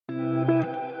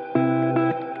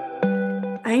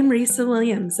I'm Risa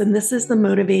Williams, and this is the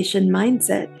Motivation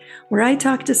Mindset, where I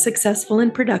talk to successful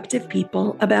and productive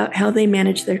people about how they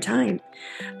manage their time.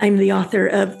 I'm the author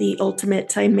of the Ultimate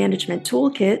Time Management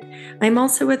Toolkit. I'm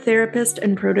also a therapist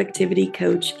and productivity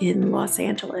coach in Los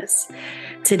Angeles.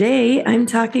 Today, I'm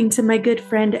talking to my good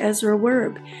friend Ezra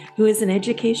Werb, who is an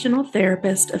educational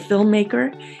therapist, a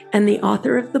filmmaker, and the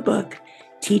author of the book,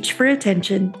 Teach for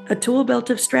Attention, a tool belt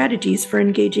of strategies for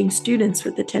engaging students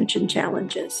with attention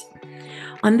challenges.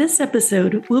 On this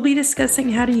episode, we'll be discussing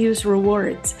how to use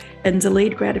rewards and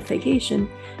delayed gratification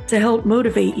to help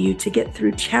motivate you to get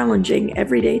through challenging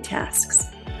everyday tasks.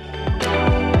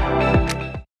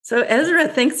 So Ezra,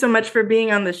 thanks so much for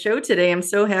being on the show today. I'm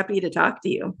so happy to talk to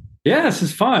you. Yeah, this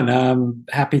is fun. I'm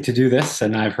happy to do this,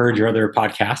 and I've heard your other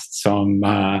podcasts, so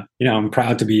I'm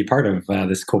proud to be part of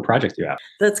this cool project you have.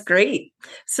 That's great.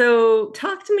 So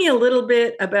talk to me a little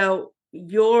bit about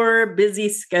your busy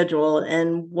schedule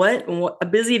and what a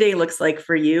busy day looks like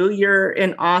for you. You're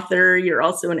an author, you're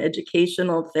also an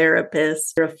educational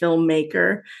therapist, you're a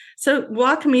filmmaker. So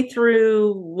walk me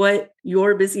through what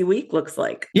your busy week looks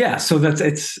like. Yeah, so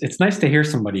it's nice to hear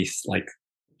somebody like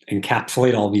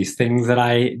encapsulate all these things that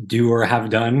I do or have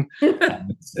done.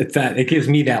 It gives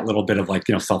me that little bit of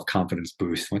self-confidence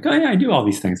boost. Like, oh yeah, I do all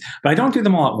these things, but I don't do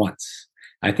them all at once.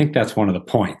 I think that's one of the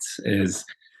points is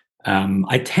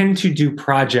I tend to do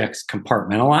projects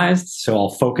compartmentalized. So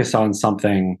I'll focus on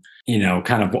something,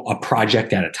 kind of a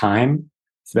project at a time.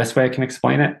 It's the best way I can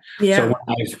explain it. Yeah. So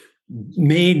when I've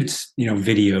made,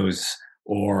 videos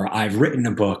or I've written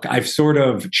a book, I've sort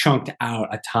of chunked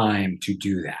out a time to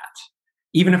do that.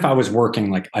 Even if I was working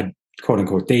like a quote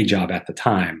unquote day job at the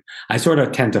time, I sort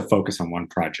of tend to focus on one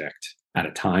project at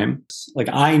a time. Like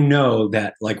I know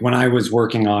that when I was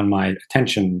working on my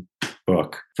attention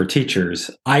book for teachers,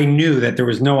 I knew that there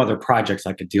was no other projects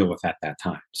I could deal with at that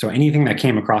time. So anything that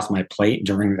came across my plate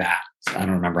during that, I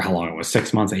don't remember how long it was,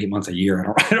 6 months, 8 months, a year. I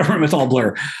don't remember. It's all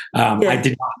blur. I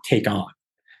did not take on.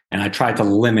 And I tried to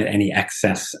limit any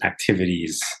excess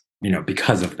activities,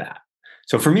 because of that.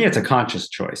 So for me, it's a conscious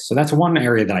choice. So that's one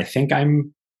area that I think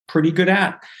I'm pretty good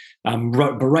at.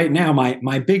 But right now,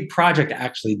 my big project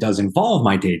actually does involve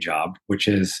my day job, which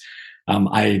is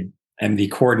I am the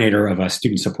coordinator of a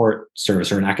student support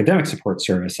service or an academic support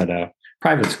service at a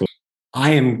private school.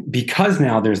 Because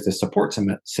now there's this support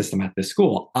system at this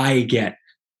school, I get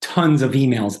tons of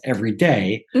emails every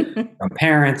day from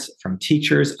parents, from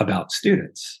teachers about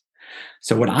students.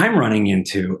 So what I'm running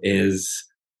into is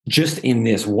just in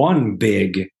this one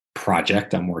big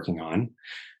project I'm working on,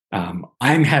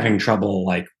 I'm having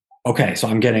trouble so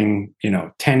I'm getting,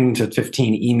 10 to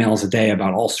 15 emails a day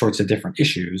about all sorts of different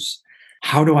issues.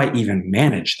 How do I even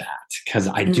manage that? Because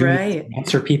I do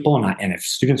answer people, and if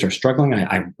students are struggling,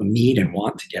 I need and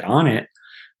want to get on it.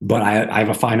 But I have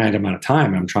a finite amount of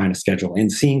time. I'm trying to schedule in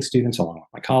seeing students along with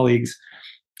my colleagues.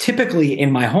 Typically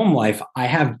in my home life, I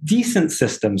have decent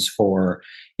systems for,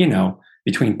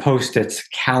 between Post-its,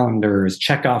 calendars,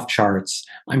 checkoff charts.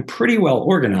 I'm pretty well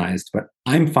organized, but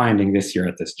I'm finding this year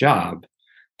at this job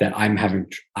that I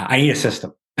need a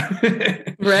system.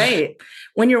 Right.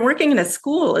 When you're working in a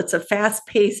school, it's a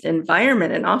fast-paced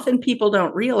environment, and often people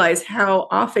don't realize how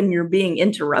often you're being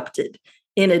interrupted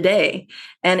in a day.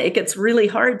 And it gets really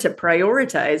hard to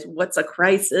prioritize what's a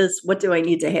crisis, what do I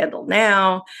need to handle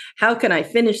now? How can I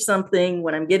finish something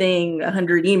when I'm getting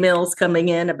 100 emails coming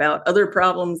in about other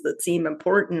problems that seem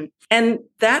important? And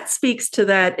that speaks to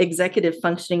that executive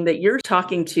functioning that you're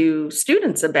talking to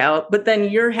students about, but then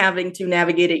you're having to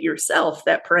navigate it yourself,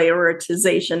 that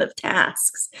prioritization of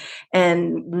tasks.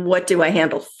 And what do I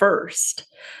handle first?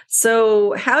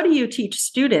 So how do you teach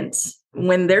students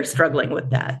when they're struggling with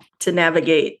that to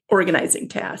navigate organizing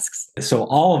tasks? So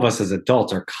all of us as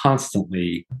adults are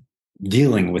constantly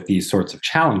dealing with these sorts of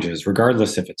challenges,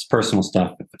 regardless if it's personal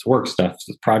stuff, if it's work stuff, if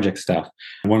it's project stuff.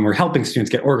 When we're helping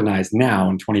students get organized now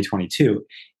in 2022,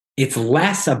 it's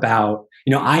less about,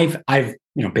 I've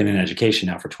been in education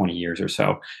now for 20 years or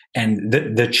so. And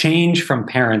the change from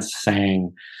parents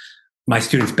saying, my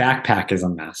student's backpack is a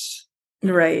mess,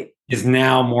 right, is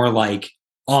now more like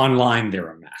online,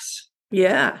 they're a mess.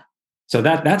 Yeah. So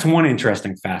that's one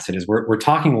interesting facet is we're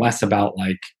talking less about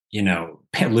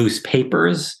loose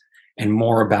papers and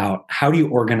more about how do you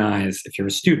organize, if you're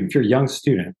a young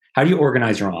student, how do you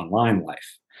organize your online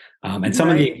life? And some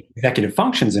of the executive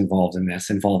functions involved in this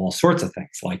involve all sorts of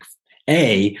things, like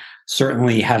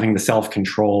certainly having the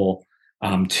self-control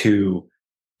to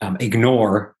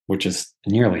ignore, which is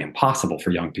nearly impossible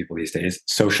for young people these days,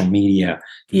 social media,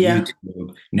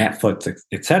 YouTube, Netflix,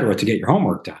 et cetera, to get your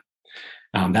homework done.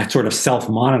 That sort of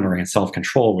self-monitoring and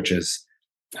self-control, which is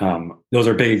Those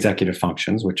are big executive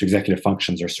functions, which executive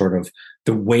functions are sort of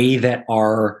the way that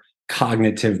our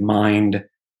cognitive mind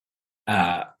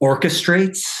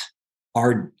orchestrates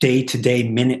our day-to-day,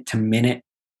 minute-to-minute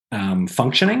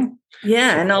functioning.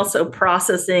 Yeah, and also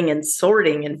processing and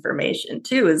sorting information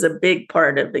too is a big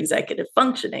part of executive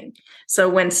functioning. So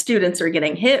when students are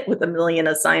getting hit with a million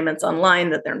assignments online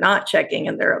that they're not checking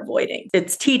and they're avoiding,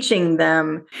 it's teaching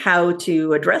them how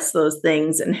to address those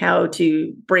things and how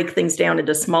to break things down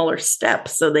into smaller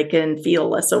steps so they can feel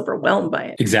less overwhelmed by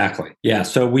it. Exactly. Yeah.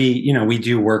 So we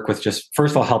do work with just,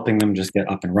 first of all, helping them just get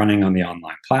up and running on the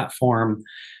online platform,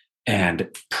 and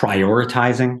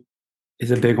prioritizing is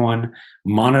a big one.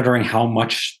 Monitoring how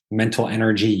much mental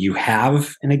energy you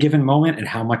have in a given moment and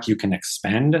how much you can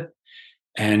expend,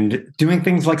 and doing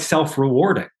things like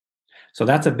self-rewarding. So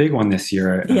that's a big one this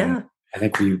year. Yeah. I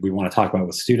think we want to talk about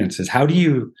with students is, how do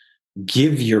you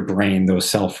give your brain those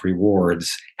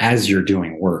self-rewards as you're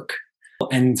doing work?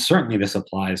 And certainly this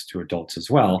applies to adults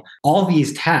as well. All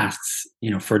these tasks,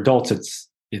 for adults, it's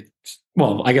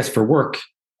well, I guess for work,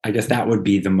 I guess that would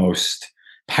be the most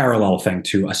parallel thing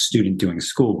to a student doing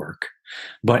schoolwork.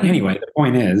 But anyway, the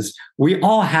point is, we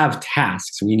all have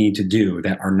tasks we need to do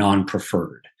that are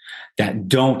non-preferred, that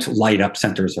don't light up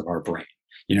centers of our brain.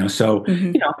 So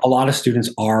a lot of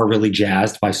students are really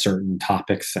jazzed by certain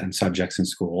topics and subjects in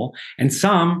school, and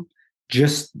some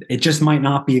it just might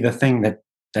not be the thing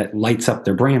that lights up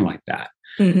their brain like that.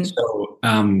 So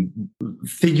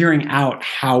figuring out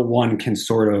how one can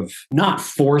sort of not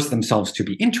force themselves to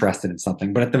be interested in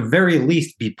something, but at the very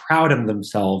least be proud of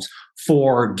themselves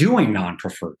for doing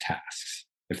non-preferred tasks,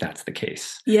 if that's the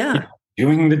case. Yeah.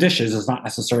 Doing the dishes is not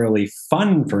necessarily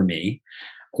fun for me.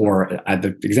 Or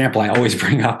the example I always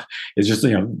bring up is just,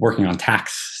 working on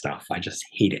tax stuff. I just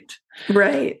hate it.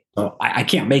 Right. So I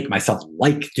can't make myself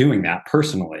like doing that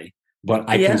personally. But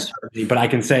I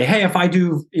can say, hey, if I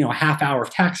do, a half hour of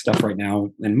tax stuff right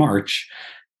now in March,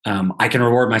 I can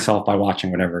reward myself by watching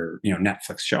whatever,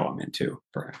 Netflix show I'm into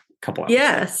for a couple hours.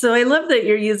 Yeah. So I love that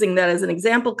you're using that as an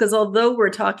example, because although we're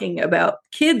talking about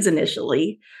kids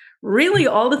initially, really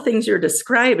all the things you're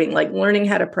describing, like learning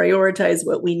how to prioritize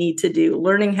what we need to do,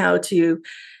 learning how to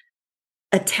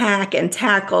attack and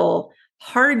tackle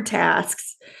hard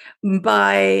tasks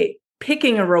by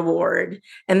picking a reward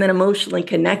and then emotionally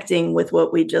connecting with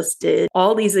what we just did.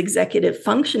 All these executive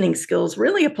functioning skills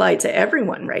really apply to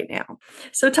everyone right now.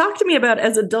 So talk to me about,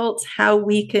 as adults, how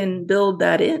we can build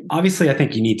that in. Obviously, I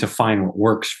think you need to find what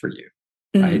works for you,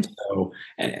 right? So,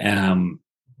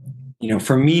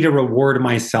 for me to reward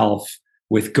myself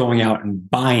with going out and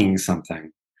buying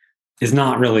something is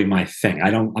not really my thing.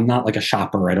 I'm not like a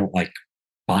shopper. I don't like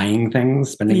buying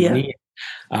things, spending money.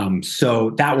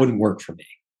 So that wouldn't work for me.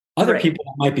 Other people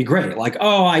might be great. Like,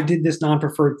 oh, I did this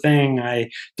non-preferred thing. I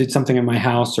did something in my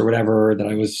house or whatever that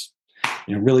I was,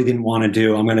 really didn't want to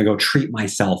do. I'm going to go treat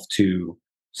myself to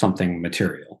something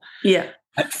material. Yeah.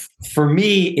 For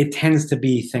me, it tends to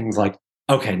be things like,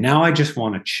 okay, now I just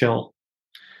want to chill,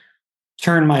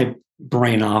 turn my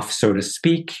brain off, so to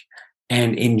speak,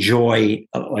 and enjoy,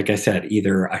 like I said,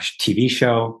 either a TV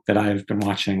show that I've been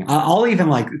watching. I'll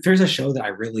even if there's a show that I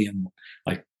really am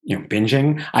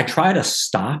binging, I try to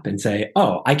stop and say,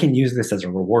 oh, I can use this as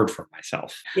a reward for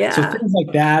myself. Yeah. So things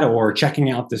like that, or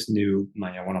checking out this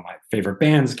one of my favorite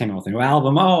bands came out with a new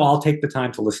album. Oh, I'll take the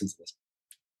time to listen to this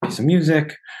piece of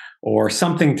music or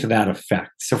something to that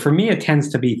effect. So for me, it tends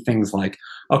to be things like,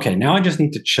 okay, now I just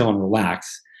need to chill and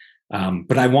relax.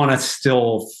 But I want to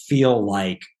still feel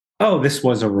like, oh, this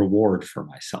was a reward for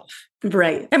myself.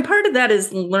 Right. And part of that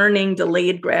is learning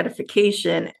delayed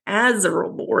gratification as a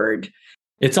reward.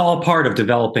 It's all part of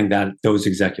developing those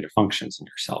executive functions in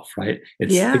yourself, right?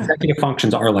 Executive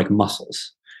functions are like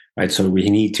muscles, right? So we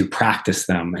need to practice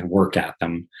them and work at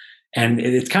them. And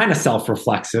it's kind of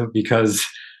self-reflexive because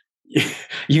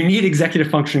you need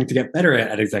executive functioning to get better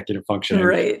at executive functioning.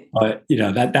 Right. But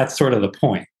that's sort of the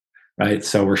point, right?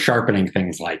 So we're sharpening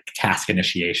things like task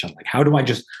initiation. Like, how do I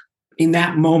just, in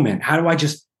that moment, how do I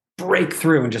just break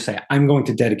through and just say, I'm going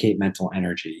to dedicate mental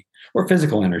energy or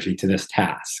physical energy to this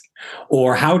task?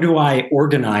 Or how do I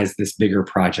organize this bigger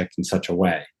project in such a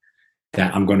way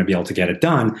that I'm going to be able to get it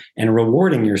done? And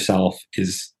rewarding yourself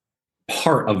is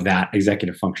part of that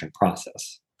executive function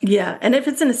process. Yeah. And if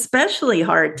it's an especially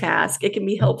hard task, it can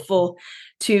be helpful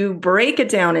to break it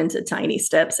down into tiny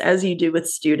steps, as you do with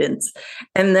students.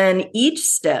 And then each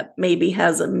step maybe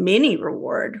has a mini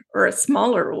reward or a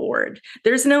smaller reward.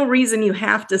 There's no reason you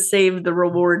have to save the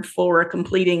reward for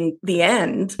completing the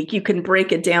end. You can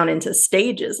break it down into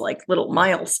stages, like little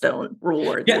milestone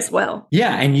rewards as well.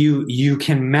 Yeah. And you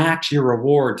can match your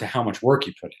reward to how much work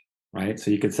you put in, right? So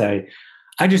you could say,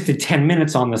 I just did 10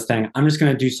 minutes on this thing. I'm just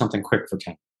going to do something quick for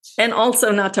 10 minutes. And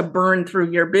also not to burn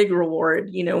through your big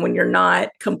reward, when you're not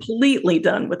completely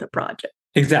done with a project.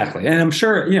 Exactly. And I'm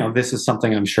sure, this is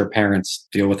something I'm sure parents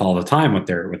deal with all the time with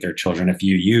their children. If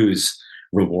you use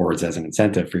rewards as an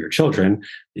incentive for your children,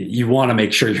 you want to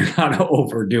make sure you're not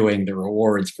overdoing the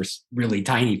rewards for really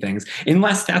tiny things,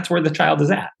 unless that's where the child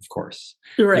is at, of course.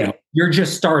 Right. You're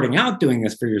just starting out doing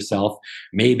this for yourself.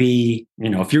 Maybe,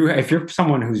 if you're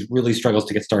someone who's really struggles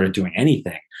to get started doing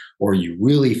anything, or you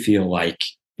really feel like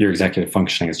your executive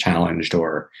functioning is challenged,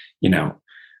 or,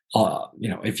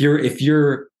 if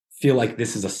you're feel like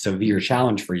this is a severe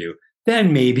challenge for you,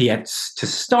 then maybe to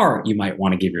start, you might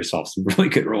want to give yourself some really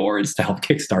good rewards to help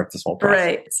kickstart this whole process.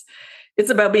 Right. It's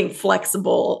about being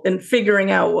flexible and figuring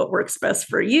out what works best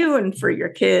for you and for your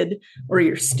kid or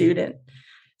your student.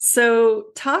 So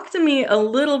talk to me a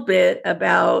little bit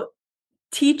about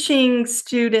teaching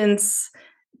students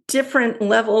different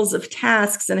levels of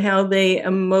tasks and how they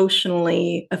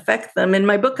emotionally affect them. In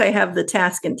my book, I have the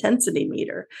task intensity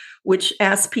meter, which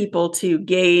asks people to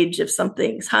gauge if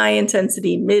something's high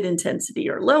intensity, mid intensity,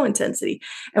 or low intensity.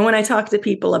 And when I talk to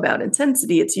people about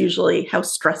intensity, it's usually how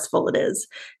stressful it is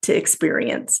to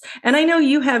experience. And I know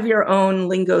you have your own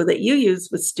lingo that you use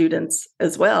with students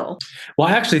as well. Well,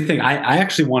 I actually think I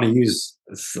actually want to use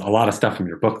a lot of stuff from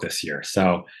your book this year.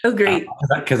 So, great.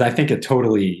 Because I think it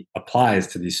totally applies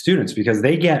to these students, because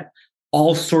they get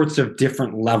all sorts of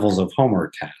different levels of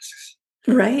homework tasks.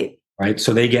 Right. Right.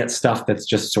 So they get stuff that's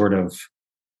just sort of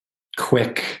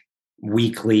quick,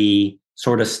 weekly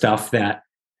sort of stuff that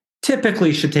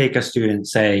typically should take a student,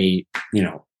 say,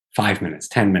 5 minutes,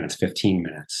 10 minutes, 15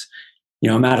 minutes.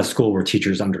 I'm at a school where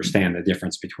teachers understand the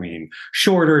difference between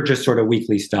shorter, just sort of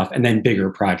weekly stuff, and then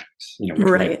bigger projects.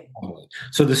 Right.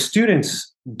 So the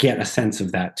students get a sense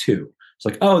of that too. It's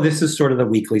like, oh, this is sort of the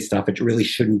weekly stuff. It really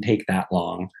shouldn't take that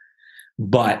long.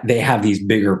 But they have these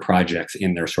bigger projects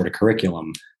in their sort of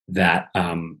curriculum that,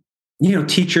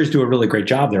 teachers do a really great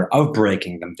job there of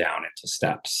breaking them down into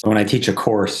steps. When I teach a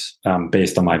course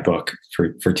based on my book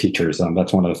for teachers,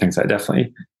 that's one of the things I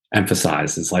definitely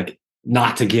emphasize is like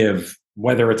not to give,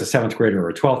 whether it's a 7th grader or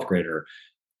a 12th grader,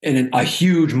 in a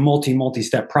huge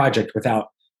multi-step project without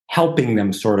helping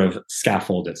them sort of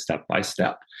scaffold it step by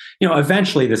step.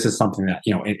 Eventually this is something that,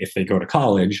 if they go to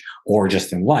college or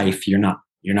just in life, you're not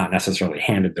necessarily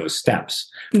handed those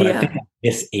steps. But I think at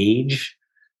this age,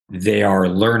 they are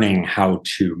learning how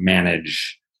to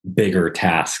manage bigger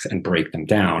tasks and break them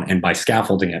down. And by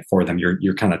scaffolding it for them,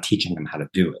 you're kind of teaching them how to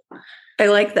do it. I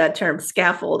like that term,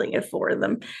 scaffolding it for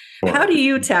them. How do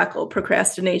you tackle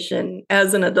procrastination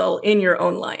as an adult in your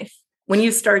own life when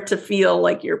you start to feel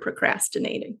like you're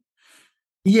procrastinating?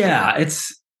 Yeah,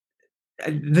 it's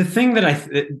the thing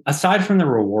that aside from the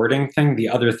rewarding thing, the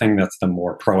other thing that's the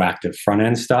more proactive front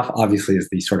end stuff, obviously, is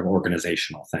these sort of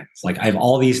organizational things. Like I have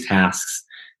all these tasks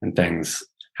and things.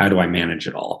 How do I manage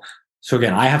it all? So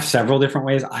again, I have several different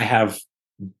ways. I have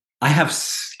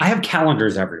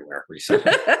calendars everywhere, Risa.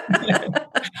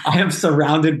 I am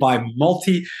surrounded by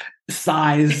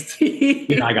multi-sized,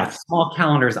 I got small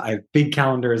calendars. I have big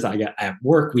calendars. I have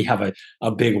work. We have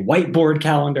a big whiteboard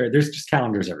calendar. There's just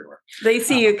calendars everywhere. They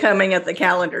see you coming at the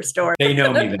calendar store. They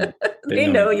know me then. They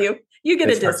know you. You get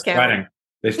a discount. Sweating.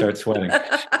 They start sweating.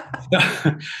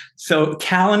 So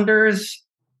calendars,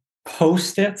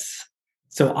 Post-its.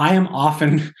 So I am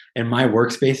often in my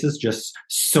workspaces just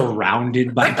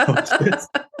surrounded by Post-its.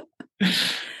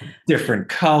 Different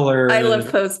colors. I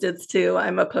love Post-its too.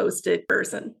 I'm a Post-it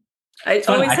person. I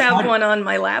always have one on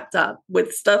my laptop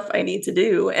with stuff I need to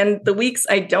do. And the weeks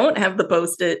I don't have the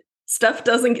Post-it, stuff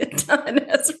doesn't get done,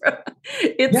 Ezra.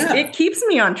 It keeps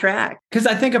me on track. Because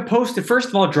I think a Post-it, first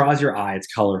of all, draws your eye. It's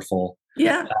colorful.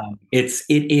 Yeah. It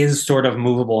is sort of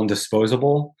movable and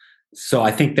disposable. So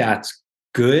I think that's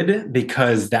good,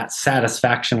 because that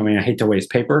satisfaction, I hate to waste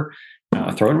paper,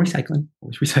 throw it in recycling,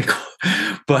 always recycle.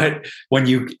 But when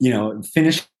you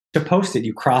finish a Post-it,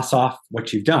 you cross off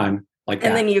what you've done like that.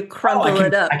 And then you crumple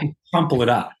it up. I can crumple it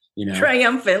up,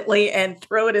 triumphantly, and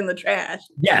throw it in the trash.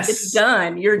 Yes. It's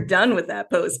done. You're done with that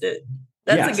Post-it.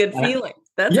 That's a good feeling.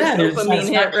 That's a dopamine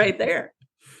hit right there.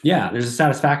 Yeah, there's a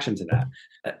satisfaction to that.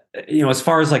 As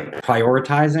far as like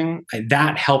prioritizing,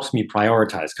 that helps me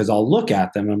prioritize, because I'll look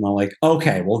at them and I'm like,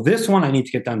 okay, well, this one I need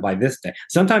to get done by this day.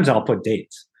 Sometimes I'll put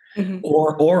dates,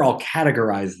 or I'll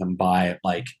categorize them by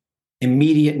like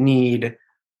immediate need,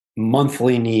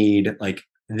 monthly need, like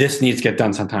this needs to get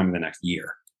done sometime in the next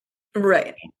year.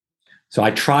 Right. So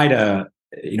I try to,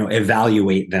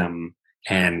 evaluate them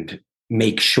and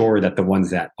make sure that the ones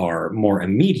that are more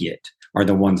immediate are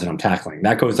the ones that I'm tackling.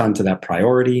 That goes on to that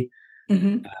priority.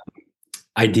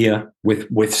 idea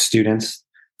with students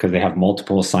because they have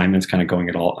multiple assignments kind of going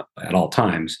at all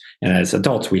times. And as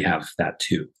adults, we have that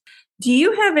too. Do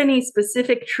you have any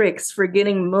specific tricks for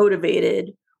getting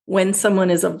motivated when someone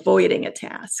is avoiding a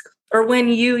task or when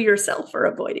you yourself are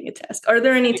avoiding a task? Are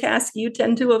there any tasks you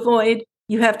tend to avoid?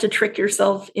 You have to trick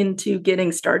yourself into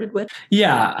getting started with?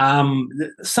 Yeah.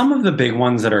 Some of the big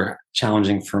ones that are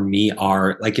challenging for me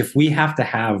are like if we have to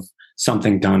have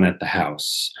something done at the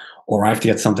house, or I have to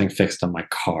get something fixed on my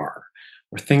car,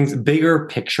 or things, bigger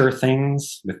picture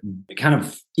things with kind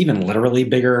of even literally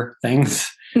bigger things,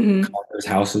 cars,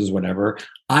 houses, whatever.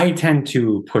 I tend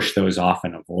to push those off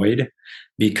and avoid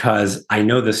because I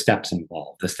know the steps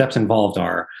involved. The steps involved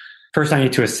are first, I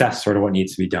need to assess sort of what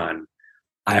needs to be done.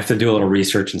 I have to do a little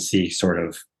research and see sort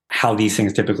of how these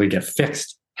things typically get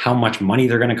fixed, how much money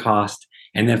they're going to cost.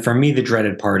 And then for me, the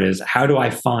dreaded part is how do I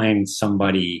find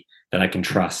somebody that I can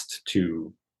trust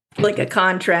to, like a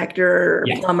contractor or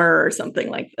plumber or something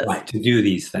like this, right, to do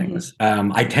these things.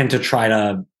 I tend to try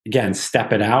to, again,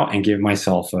 step it out and give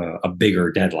myself a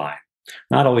bigger deadline.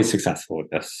 Not always successful with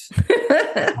this.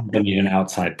 I need an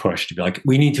outside push to be like,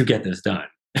 we need to get this done.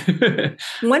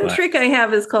 One trick I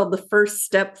have is called the first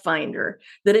step finder,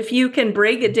 that if you can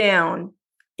break it down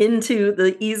into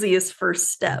the easiest first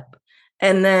step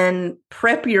and then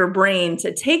prep your brain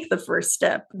to take the first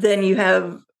step, then you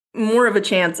have more of a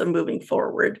chance of moving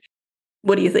forward.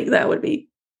 What do you think that would be?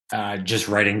 Just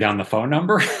writing down the phone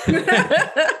number.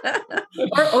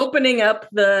 Or opening up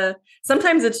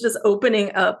sometimes it's just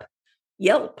opening up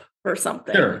Yelp or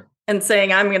something and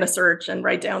saying, I'm going to search and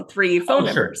write down 3 phone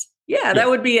numbers. Yeah, that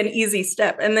would be an easy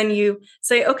step. And then you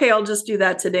say, okay, I'll just do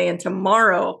that today and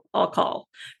tomorrow I'll call,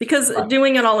 because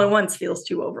doing it all at once feels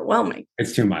too overwhelming.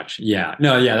 It's too much. Yeah.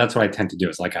 No, yeah, that's what I tend to do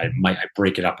is like I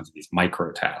break it up into these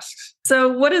micro tasks. So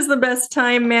what is the best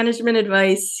time management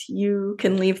advice you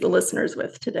can leave the listeners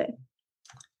with today?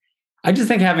 I just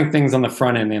think having things on the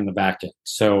front end and the back end.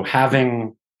 So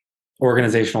having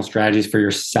organizational strategies for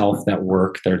yourself that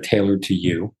work, that are tailored to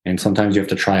you. And sometimes you have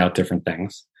to try out different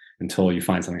things until you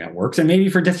find something that works. And maybe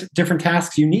for different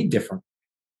tasks, you need different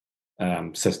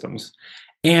systems.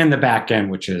 And the back end,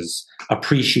 which is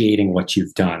appreciating what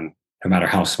you've done, no matter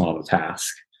how small the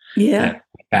task. Yeah. And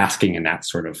basking in that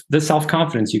sort of the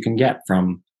self-confidence you can get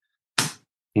from,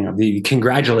 the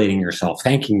congratulating yourself,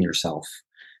 thanking yourself,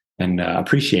 and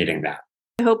appreciating that.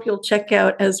 I hope you'll check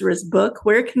out Ezra's book.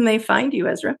 Where can they find you,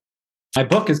 Ezra? My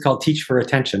book is called Teach for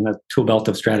Attention, a tool belt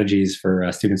of strategies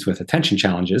for students with attention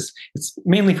challenges. It's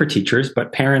mainly for teachers,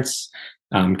 but parents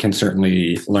can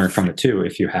certainly learn from it too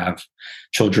if you have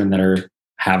children that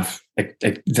have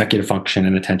executive function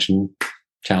and attention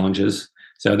challenges.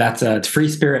 So that's it's Free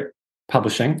Spirit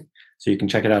Publishing. So you can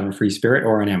check it out on Free Spirit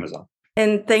or on Amazon.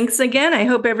 And thanks again. I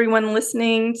hope everyone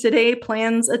listening today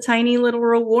plans a tiny little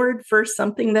reward for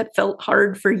something that felt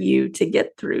hard for you to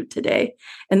get through today.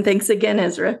 And thanks again,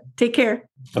 Ezra. Take care.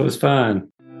 That was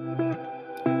fun.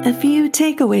 A few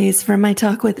takeaways from my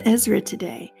talk with Ezra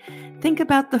today. Think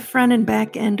about the front and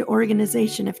back end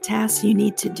organization of tasks you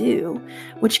need to do,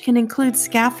 which can include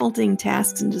scaffolding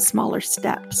tasks into smaller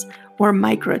steps or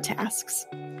micro tasks.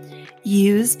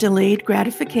 Use delayed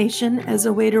gratification as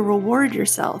a way to reward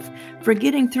yourself for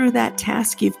getting through that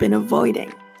task you've been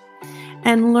avoiding.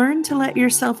 And learn to let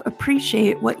yourself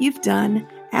appreciate what you've done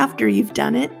after you've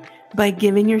done it by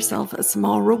giving yourself a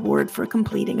small reward for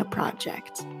completing a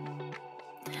project.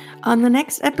 On the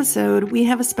next episode, we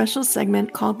have a special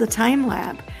segment called the Time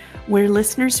Lab, where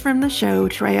listeners from the show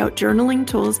try out journaling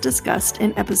tools discussed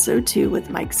in episode 2 with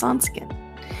Mike Sonskin.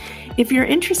 If you're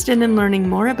interested in learning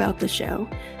more about the show,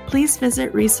 please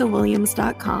visit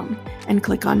risawilliams.com and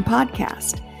click on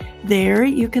podcast. There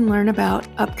you can learn about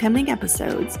upcoming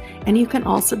episodes, and you can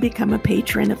also become a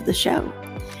patron of the show.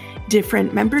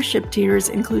 Different membership tiers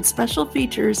include special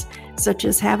features such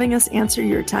as having us answer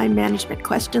your time management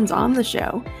questions on the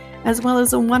show, as well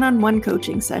as a one-on-one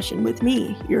coaching session with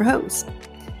me, your host.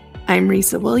 I'm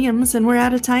Risa Williams, and we're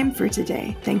out of time for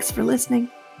today. Thanks for listening.